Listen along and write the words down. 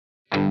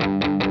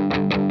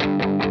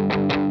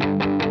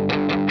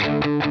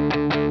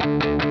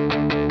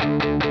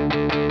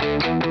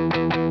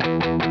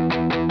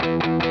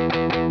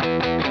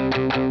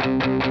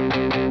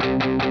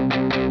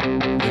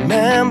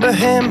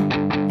remember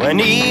him when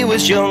he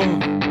was young.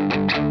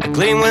 The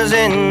gleam was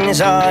in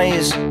his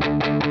eyes,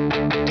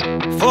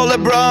 full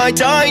of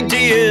bright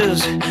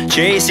ideas,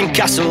 chasing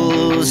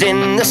castles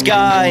in the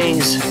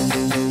skies.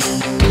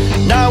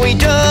 Now he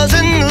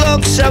doesn't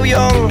look so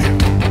young,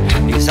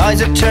 his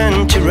eyes have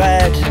turned to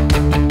red.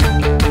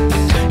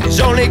 He's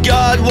only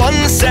got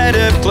one set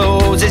of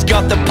clothes, he's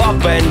got the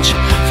park bench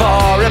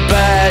for a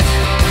bed.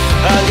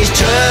 And he's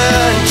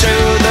turned to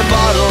the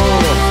bottle,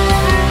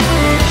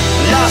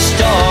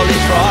 lost all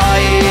his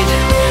pride,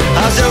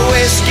 as the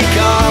whiskey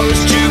comes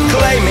to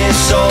claim his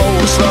soul.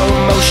 Slow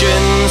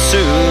motion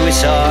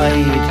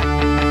suicide.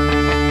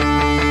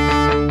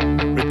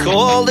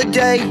 Recall the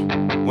day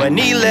when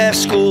he left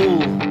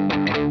school,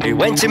 he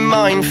went to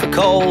mine for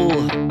coal.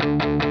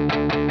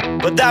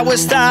 But that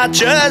was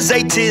Thatcher's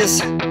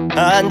 80s,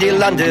 and he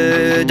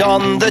landed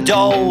on the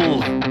dole.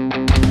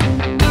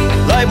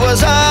 Life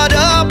was hard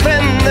up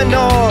in the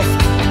north,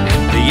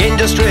 the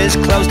industries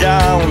closed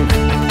down.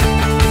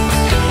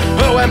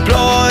 Who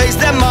employs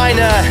the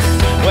miner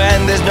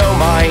when there's no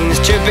mines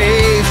to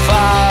be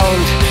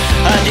found?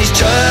 And he's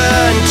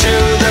turned to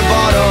the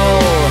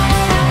bottle,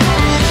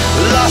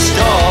 lost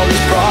all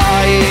his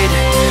pride,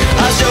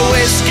 as the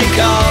whiskey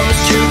comes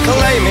to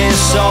claim his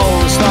soul.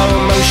 Slow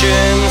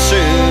motion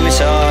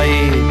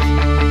suicide.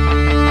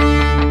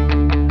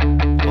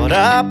 What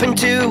happened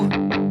to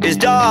his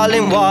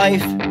darling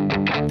wife?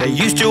 They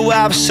used to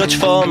have such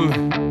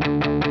fun.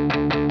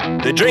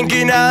 The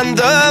drinking and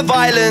the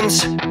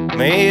violence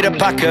made a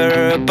pack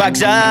of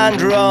bags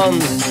and run.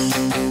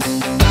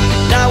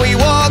 Now he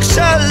walks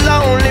a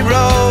lonely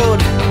road,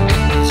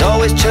 he's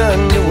always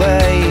turned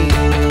away.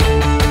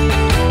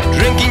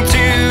 Drinking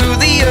to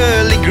the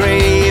early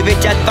grave,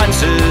 it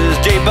advances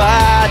day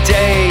by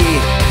day.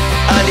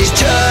 And he's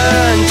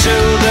turned to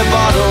the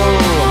bottle,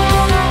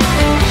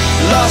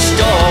 lost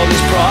all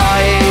his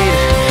pride,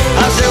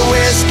 as the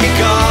whiskey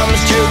comes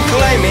to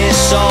claim his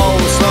soul.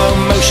 Slow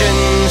motion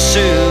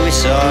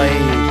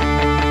suicide.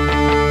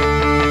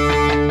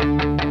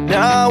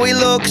 Now he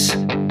looks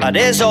at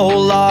his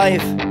whole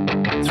life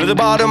through the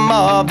bottom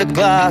of the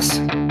glass.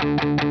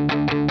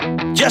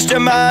 Just a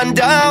man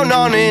down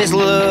on his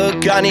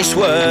luck, and he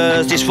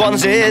swears this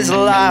one's his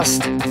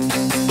last.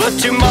 But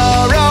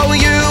tomorrow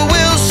you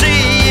will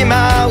see him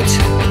out,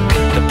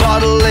 the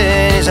bottle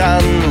in his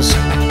hands,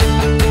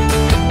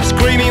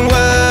 screaming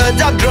words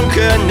of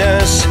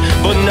drunkenness,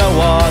 but no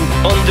one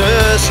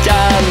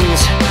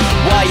understands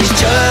why he's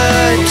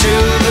turned to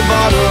the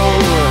bottle,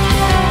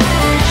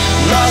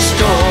 lost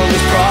all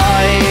his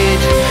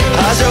pride,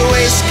 as a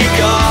whiskey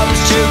comes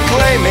to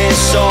claim his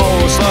soul.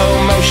 Slow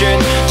motion